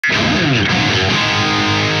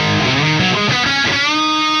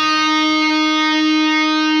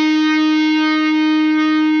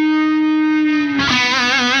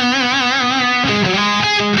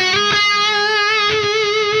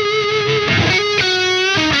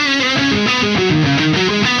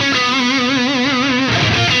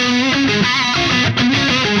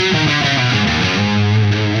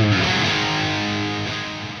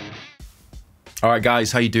All right,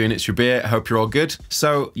 guys, how you doing? It's Rabea. I hope you're all good.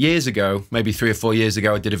 So years ago, maybe 3 or 4 years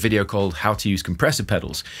ago, I did a video called How to Use Compressor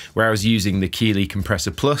Pedals, where I was using the Keeley Compressor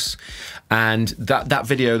Plus. And that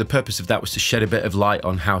video, the purpose of that was to shed a bit of light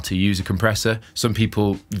on how to use a compressor. Some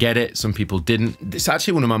people get it, some people didn't. It's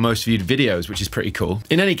actually one of my most viewed videos, which is pretty cool.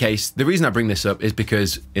 In any case, the reason I bring this up is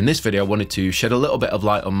because in this video, I wanted to shed a little bit of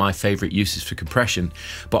light on my favorite uses for compression.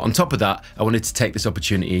 But on top of that, I wanted to take this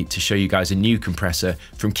opportunity to show you guys a new compressor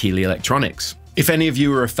from Keeley Electronics. If any of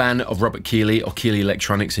you are a fan of Robert Keeley or Keeley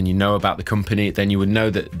Electronics and you know about the company, then you would know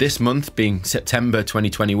that this month, being September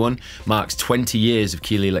 2021, marks 20 years of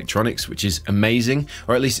Keeley Electronics, which is amazing,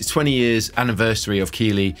 or at least it's 20 years anniversary of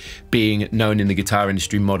Keeley being known in the guitar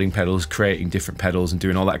industry, modding pedals, creating different pedals and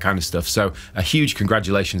doing all that kind of stuff. So a huge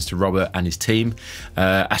congratulations to Robert and his team.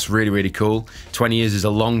 That's really, really cool. 20 years is a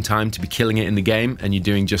long time to be killing it in the game, and you're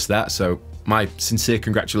doing just that. So my sincere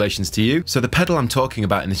congratulations to you. So the pedal I'm talking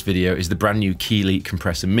about in this video is the brand new Keeley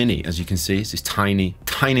Compressor Mini. As you can see, it's this tiny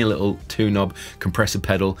little 2-knob compressor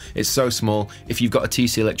pedal. It's so small. If you've got a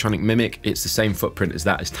TC Electronic Mimic, it's the same footprint as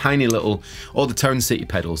that. It's tiny little, all the Tone City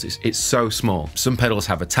pedals, it's so small. Some pedals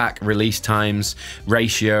have attack, release times,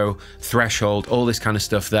 ratio, threshold, all this kind of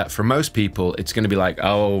stuff that for most people, it's gonna be like,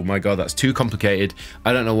 oh my God, that's too complicated.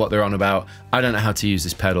 I don't know what they're on about. I don't know how to use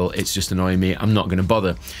this pedal. It's just annoying me. I'm not gonna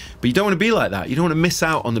bother. But you don't want to be like that. You don't want to miss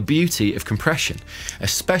out on the beauty of compression,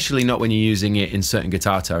 especially not when you're using it in certain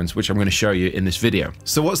guitar tones, which I'm going to show you in this video.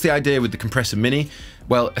 So what's the idea with the Compressor Mini?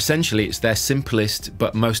 Well, essentially it's their simplest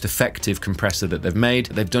but most effective compressor that they've made.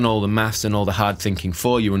 They've done all the maths and all the hard thinking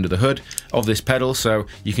for you under the hood of this pedal, so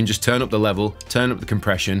you can just turn up the level, turn up the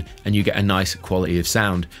compression, and you get a nice quality of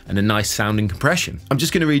sound and a nice sounding compression. I'm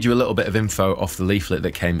just going to read you a little bit of info off the leaflet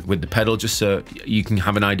that came with the pedal, just so you can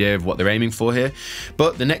have an idea of what they're aiming for here.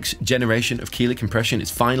 But the next generation of Keeley compression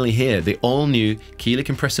is finally here. The all-new Keeley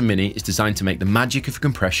Compressor Mini is designed to make the magic of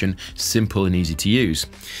compression simple and easy to use.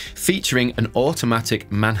 Featuring an automatic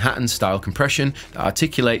Manhattan-style compression that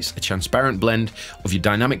articulates a transparent blend of your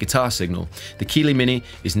dynamic guitar signal, the Keeley Mini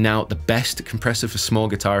is now the best compressor for small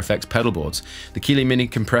guitar effects pedal boards. The Keeley Mini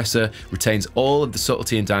compressor retains all of the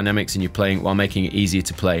subtlety and dynamics in your playing while making it easier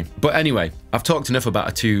to play. But anyway, I've talked enough about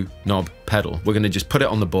a 2-knob pedal. We're going to just put it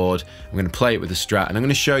on the board. I'm going to play it with a Strat, and I'm going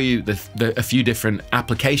to show you a few different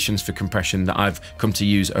applications for compression that I've come to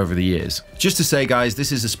use over the years. Just to say, guys,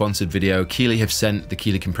 this is a sponsored video. Keeley have sent the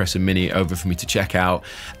Keeley Compressor Mini over for me to check out,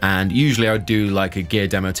 and usually I would do like a gear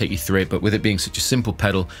demo, take you through it, but with it being such a simple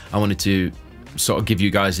pedal, I wanted to sort of give you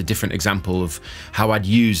guys a different example of how I'd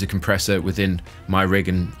use the compressor within my rig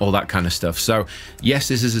and all that kind of stuff. So yes,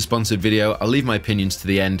 this is a sponsored video. I'll leave my opinions to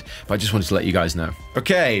the end, but I just wanted to let you guys know.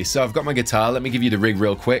 Okay, so I've got my guitar. Let me give you the rig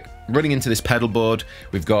real quick. Running into this pedal board,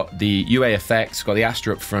 we've got the UA effects, got the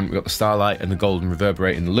Astra up front, we've got the Starlight and the golden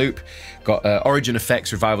reverberate in the loop, got Origin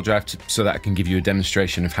Effects Revival Drive so that I can give you a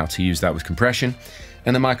demonstration of how to use that with compression,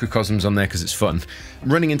 and the microcosms on there because it's fun.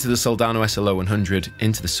 I'm running into the Soldano SLO 100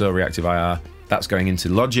 into the Sur Reactive IR. That's going into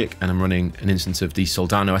Logic, and I'm running an instance of the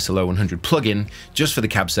Soldano SLO 100 plugin just for the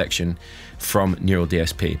cab section from Neural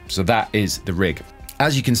DSP. So that is the rig.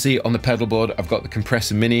 As you can see on the pedal board, I've got the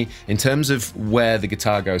Compressor Mini. In terms of where the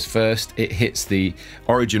guitar goes first, it hits the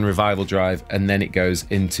Origin Revival Drive and then it goes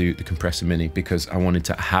into the Compressor Mini because I wanted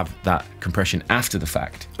to have that compression after the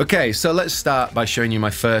fact. Okay, so let's start by showing you my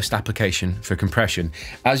first application for compression.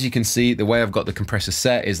 As you can see, the way I've got the compressor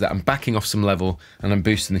set is that I'm backing off some level and I'm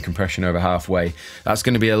boosting the compression over halfway. That's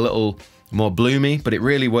going to be a little more bloomy, but it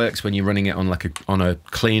really works when you're running it on like on a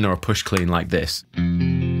clean or a push clean like this.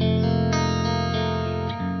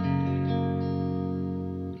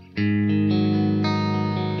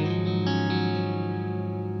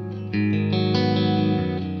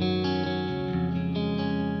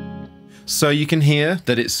 So you can hear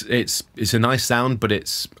that it's a nice sound, but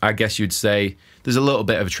it's, I guess you'd say, there's a little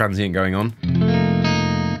bit of a transient going on.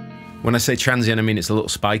 When I say transient, I mean it's a little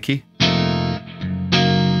spiky.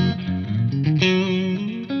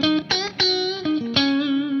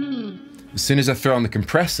 As soon as I throw on the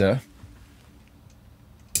compressor,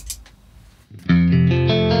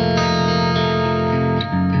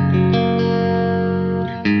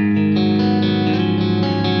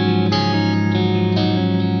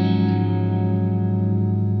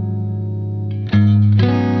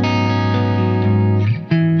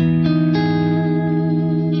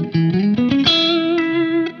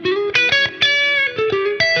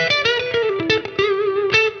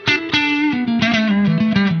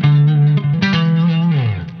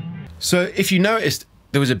 so if you noticed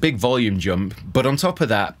there was a big volume jump, but on top of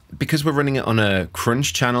that, because we're running it on a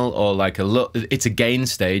crunch channel or like it's a gain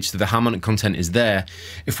stage, so the harmonic content is there.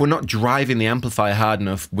 If we're not driving the amplifier hard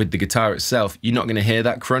enough with the guitar itself, you're not going to hear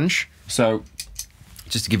that crunch. So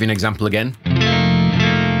just to give you an example again.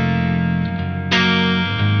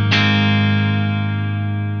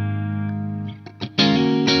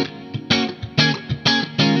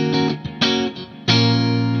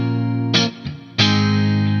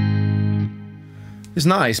 It's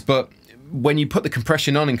nice, but when you put the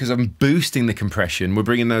compression on, and because I'm boosting the compression, we're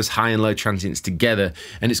bringing those high and low transients together,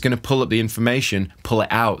 and it's going to pull up the information, pull it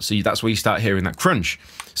out. So that's where you start hearing that crunch.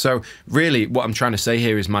 So really what I'm trying to say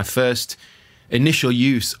here is my first initial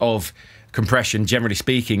use of compression, generally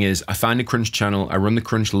speaking, is I find a crunch channel, I run the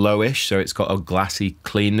crunch lowish, so it's got a glassy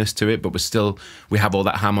cleanness to it, but we have all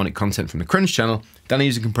that harmonic content from the crunch channel. Then I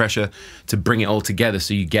use a compressor to bring it all together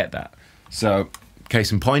so you get that. So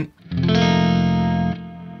case in point.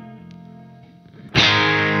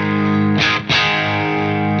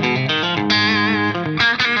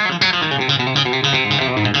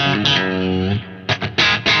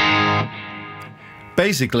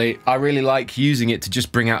 Basically, I really like using it to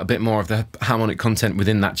just bring out a bit more of the harmonic content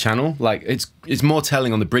within that channel. Like it's more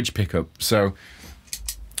telling on the bridge pickup. So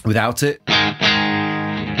without it,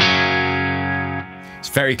 it's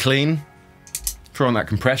very clean. Throw on that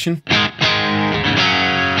compression.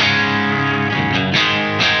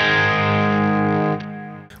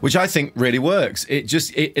 Which I think really works. And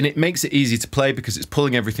it makes it easy to play because it's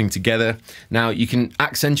pulling everything together. Now you can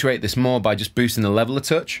accentuate this more by just boosting the level a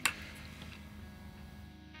touch.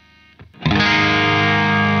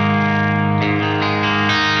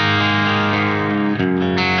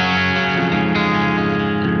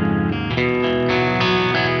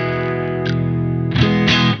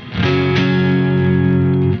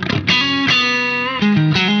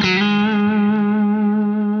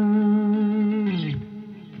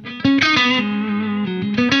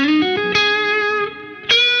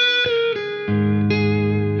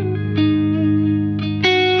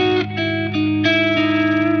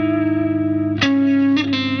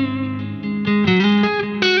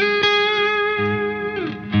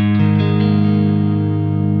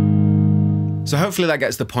 So hopefully that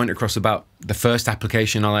gets the point across about the first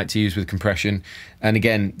application I like to use with compression. And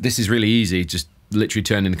again, this is really easy, just literally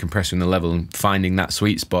turning the compressor in the level and finding that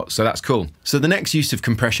sweet spot. So that's cool. So the next use of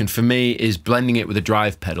compression for me is blending it with a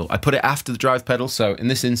drive pedal. I put it after the drive pedal, so in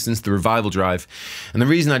this instance, the revival drive. And the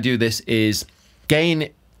reason I do this is gain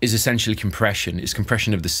is essentially compression. It's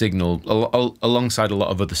compression of the signal alongside a lot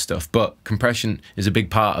of other stuff, but compression is a big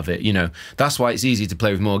part of it, you know. That's why it's easy to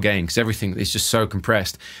play with more gain, because everything is just so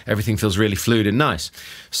compressed. Everything feels really fluid and nice.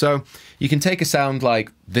 So you can take a sound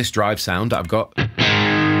like this drive sound that I've got.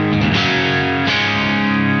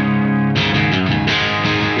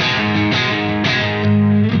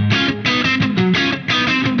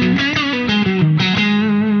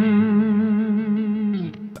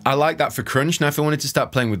 I like that for crunch. Now, if I wanted to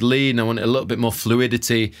start playing with lead and I want a little bit more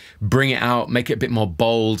fluidity, bring it out, make it a bit more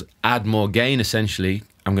bold, add more gain, essentially,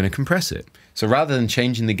 I'm going to compress it. So rather than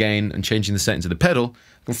changing the gain and changing the settings of the pedal,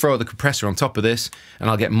 I can throw the compressor on top of this and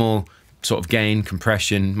I'll get more sort of gain,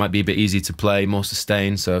 compression, might be a bit easier to play, more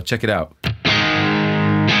sustain, so check it out.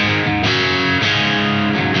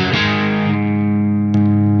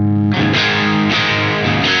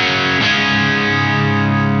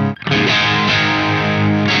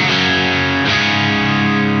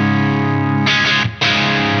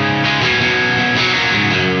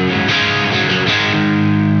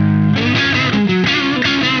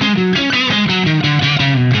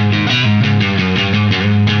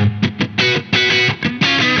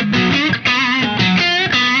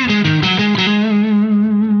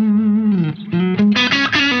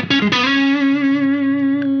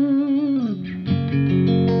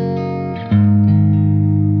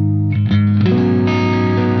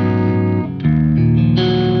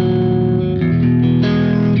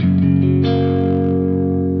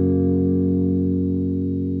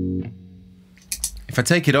 If I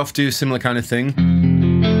take it off, do a similar kind of thing.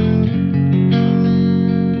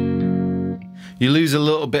 You lose a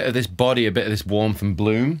little bit of this body, a bit of this warmth and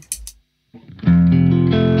bloom.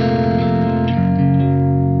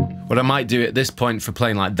 What I might do at this point for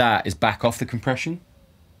playing like that is back off the compression.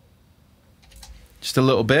 Just a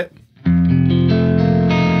little bit.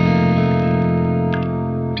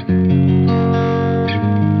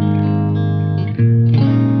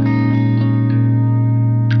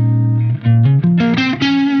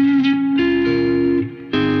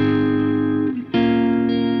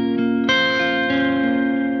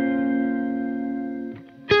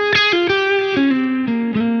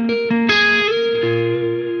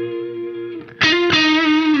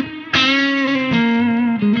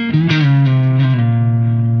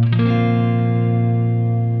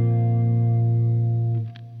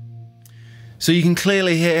 can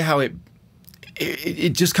clearly hear how it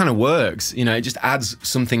just kind of works. You know, it just adds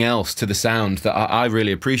something else to the sound that I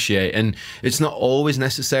really appreciate, and it's not always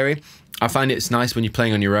necessary. I find it's nice when you're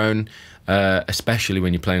playing on your own, especially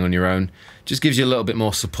when you're playing on your own. Just gives you a little bit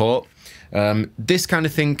more support. This kind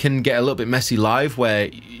of thing can get a little bit messy live, where,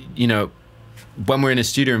 you know, when we're in a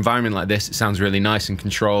studio environment like this, it sounds really nice and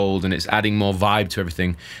controlled, and it's adding more vibe to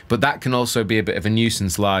everything. But that can also be a bit of a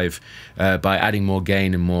nuisance live by adding more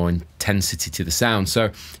gain and more intensity to the sound. So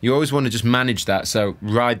you always want to just manage that, so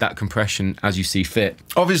ride that compression as you see fit.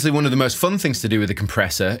 Obviously, one of the most fun things to do with the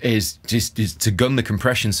compressor is to gun the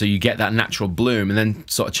compression so you get that natural bloom, and then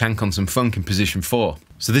sort of chank on some funk in position 4.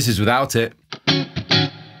 So this is without it.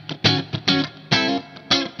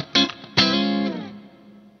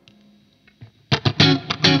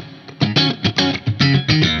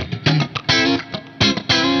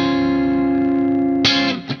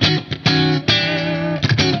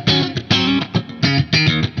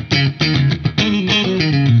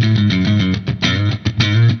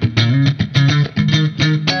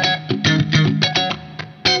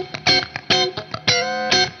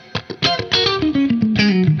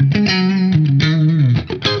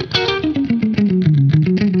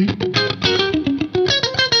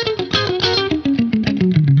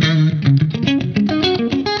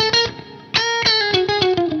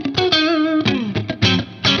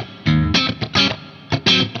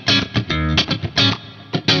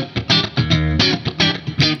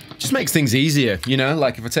 Makes things easier, you know,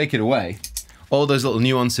 like if I take it away, all those little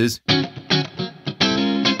nuances,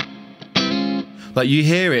 like you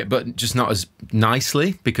hear it but just not as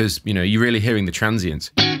nicely, because, you know, you're really hearing the transients,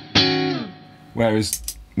 whereas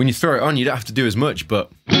when you throw it on you don't have to do as much.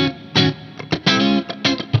 But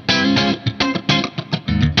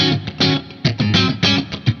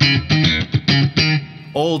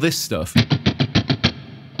all this stuff,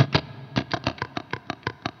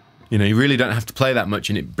 you know, you really don't have to play that much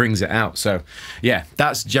and it brings it out. So yeah,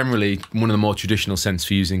 that's generally one of the more traditional sense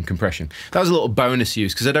for using compression. That was a little bonus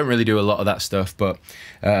use because I don't really do a lot of that stuff, but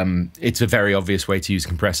it's a very obvious way to use a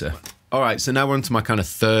compressor. All right, so now we're on to my kind of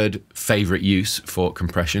third favorite use for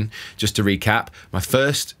compression. Just to recap, my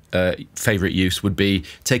first favorite use would be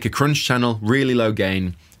take a crunch channel, really low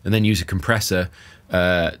gain, and then use a compressor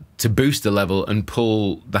to boost the level and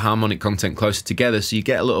pull the harmonic content closer together, so you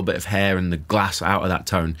get a little bit of hair and the glass out of that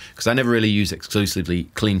tone. Because I never really use exclusively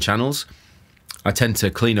clean channels. I tend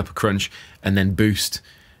to clean up a crunch and then boost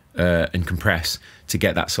and compress to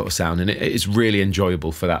get that sort of sound, and it is really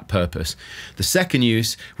enjoyable for that purpose. The second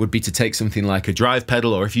use would be to take something like a drive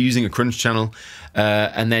pedal, or if you're using a crunch channel,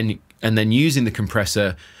 and then using the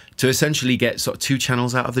compressor to essentially get sort of 2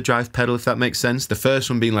 channels out of the drive pedal, if that makes sense. The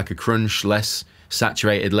first one being like a crunch, less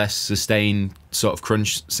saturated, less sustained sort of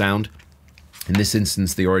crunch sound. In this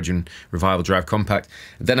instance, the Origin Revival Drive Compact.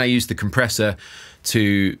 And then I use the compressor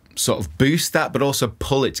to sort of boost that, but also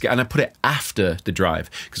pull it together. And I put it after the drive,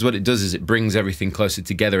 because what it does is it brings everything closer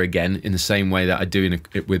together again in the same way that I do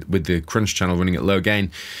with the crunch channel running at low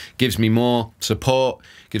gain. Gives me more support,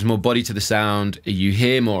 gives more body to the sound. You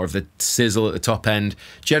hear more of the sizzle at the top end.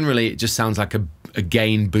 Generally, it just sounds like a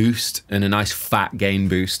gain boost, and a nice fat gain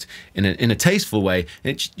boost in a tasteful way.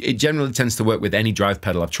 It generally tends to work with any drive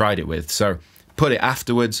pedal I've tried it with. So put it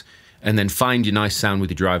afterwards, and then find your nice sound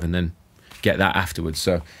with your drive, and then get that afterwards.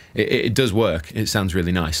 So it does work. It sounds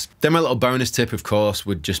really nice. Then my little bonus tip, of course,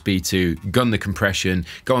 would just be to gun the compression,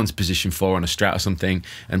 go on to position 4 on a Strat or something,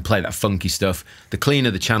 and play that funky stuff. The cleaner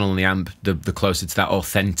the channel and the amp, the closer to that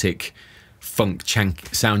authentic funk chank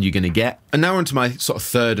sound you're going to get. And now we're on to my sort of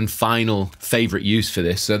third and final favorite use for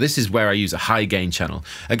this. So this is where I use a high gain channel.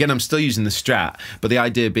 Again, I'm still using the Strat, but the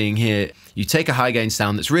idea being here, you take a high gain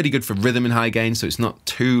sound that's really good for rhythm and high gain, so it's not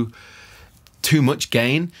too much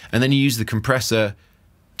gain, and then you use the compressor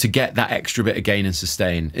to get that extra bit of gain and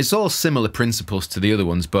sustain. It's all similar principles to the other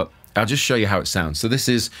ones, but I'll just show you how it sounds. So this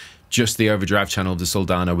is just the overdrive channel of the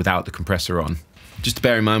Soldano without the compressor on. Just to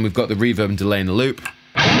bear in mind, we've got the reverb and delay in the loop.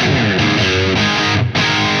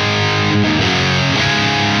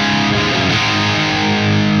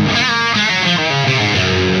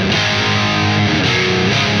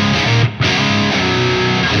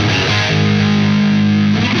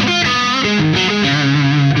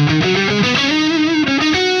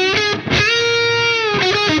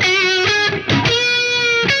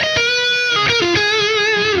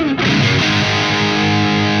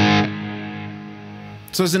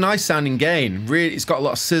 So it's a nice sounding gain. Really, it's got a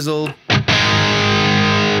lot of sizzle,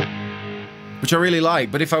 which I really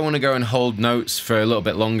like. But if I want to go and hold notes for a little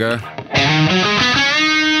bit longer,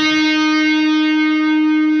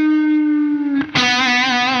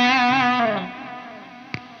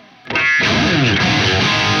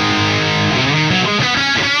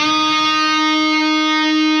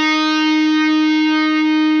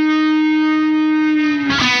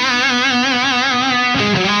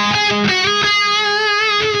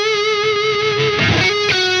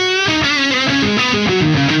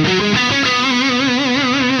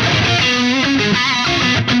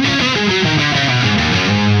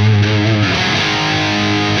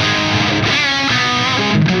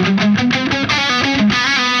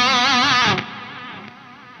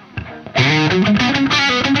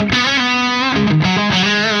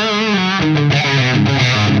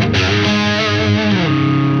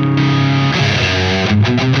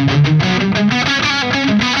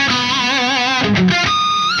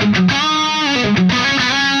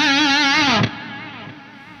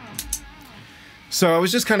 So I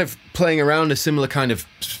was just kind of playing around a similar kind of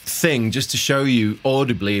thing just to show you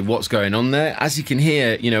audibly what's going on there. As you can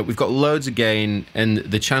hear, you know, we've got loads of gain and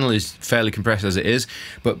the channel is fairly compressed as it is,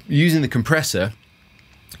 but using the compressor,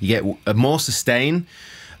 you get a more sustain.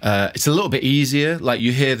 It's a little bit easier, like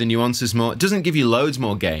you hear the nuances more. It doesn't give you loads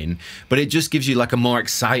more gain, but it just gives you like a more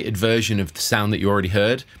excited version of the sound that you already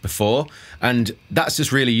heard before. And that's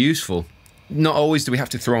just really useful. Not always do we have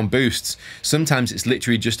to throw on boosts. Sometimes it's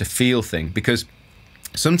literally just a feel thing, because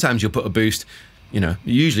sometimes you'll put a boost, you know,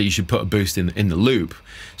 usually you should put a boost in the loop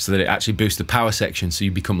so that it actually boosts the power section so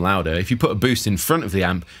you become louder. If you put a boost in front of the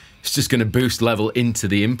amp, it's just going to boost level into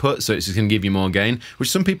the input, so it's just going to give you more gain, which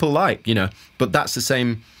some people like, you know, but that's the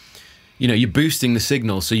same, you know, you're boosting the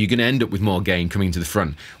signal, so you're going to end up with more gain coming to the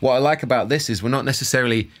front. What I like about this is we're not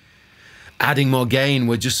necessarily adding more gain,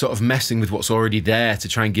 we're just sort of messing with what's already there to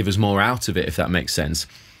try and give us more out of it, if that makes sense.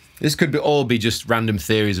 This could all be just random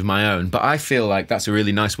theories of my own, but I feel like that's a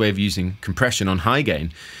really nice way of using compression on high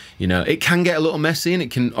gain. You know, it can get a little messy and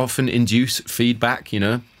it can often induce feedback, you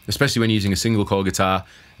know, especially when you're using a single coil guitar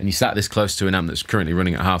and you sat this close to an amp that's currently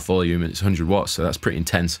running at half volume and it's 100 watts, so that's pretty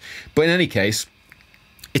intense. But in any case,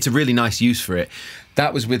 it's a really nice use for it.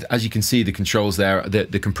 That was with, as you can see, the controls there,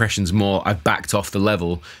 the compression's more, I've backed off the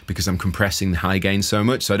level because I'm compressing the high gain so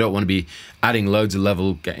much, so I don't want to be adding loads of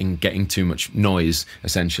level, getting too much noise,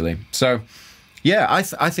 essentially. So yeah,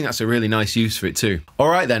 I think that's a really nice use for it too. All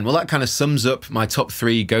right then, well that kind of sums up my top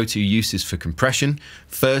 3 go-to uses for compression.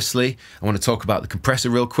 Firstly, I want to talk about the compressor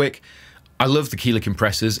real quick. I love the Keeley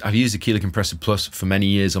compressors. I've used the Keeley Compressor Plus for many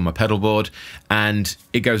years on my pedal board, and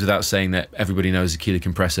it goes without saying that everybody knows the Keeley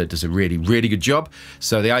compressor does a really, really good job.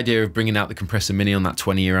 So the idea of bringing out the Compressor Mini on that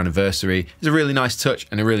 20-year anniversary is a really nice touch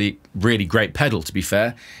and a really, really great pedal, to be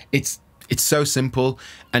fair. It's so simple,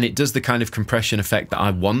 and it does the kind of compression effect that I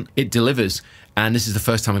want. It delivers, and this is the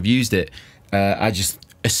first time I've used it. I just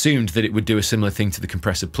assumed that it would do a similar thing to the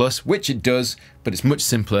Compressor Plus, which it does, but it's much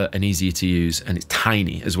simpler and easier to use, and it's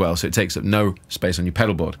tiny as well, so it takes up no space on your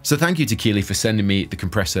pedal board. So thank you to Keeley for sending me the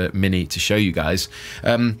Compressor Mini to show you guys.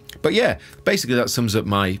 But yeah, basically that sums up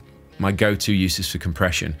my go-to uses for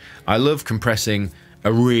compression. I love compressing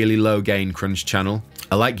a really low gain crunch channel.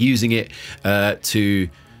 I like using it to,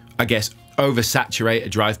 I guess, oversaturate a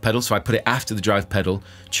drive pedal, so I put it after the drive pedal,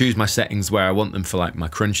 choose my settings where I want them for like my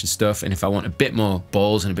crunch and stuff, and if I want a bit more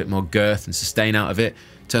balls and a bit more girth and sustain out of it,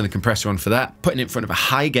 turn the compressor on for that. Putting it in front of a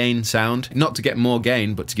high gain sound, not to get more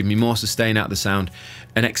gain, but to give me more sustain out of the sound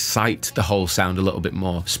and excite the whole sound a little bit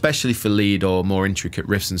more, especially for lead or more intricate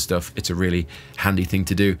riffs and stuff. It's a really handy thing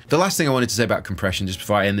to do. The last thing I wanted to say about compression, just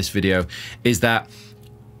before I end this video, is that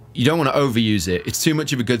you don't want to overuse it. It's too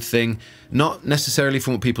much of a good thing, not necessarily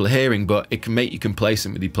from what people are hearing, but it can make you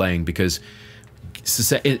complacent with your playing, because it's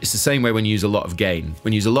the same way when you use a lot of gain.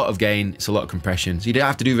 When you use a lot of gain, it's a lot of compression. So you don't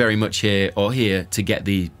have to do very much here or here to get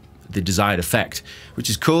the desired effect, which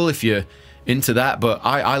is cool if you're into that, but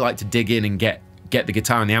I like to dig in and get the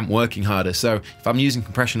guitar and the amp working harder. So if I'm using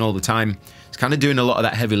compression all the time, it's kind of doing a lot of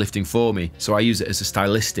that heavy lifting for me. So I use it as a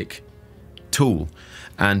stylistic tool,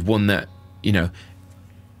 and one that, you know,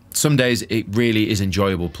 some days it really is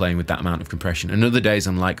enjoyable playing with that amount of compression, and other days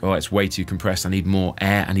I'm like, oh, it's way too compressed, I need more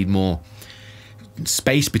air, I need more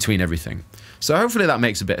space between everything. So hopefully that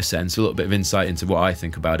makes a bit of sense, a little bit of insight into what I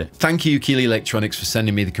think about it. Thank you, Keeley Electronics, for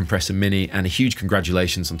sending me the Compressor Mini, and a huge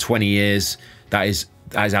congratulations on 20 years. That is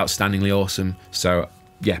outstandingly awesome. So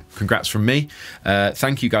yeah, congrats from me.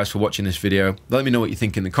 Thank you guys for watching this video. Let me know what you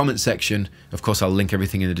think in the comment section. Of course, I'll link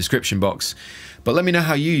everything in the description box. But let me know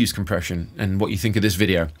how you use compression and what you think of this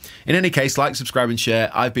video. In any case, like, subscribe, and share.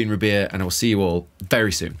 I've been Rabea, and I will see you all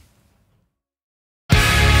very soon.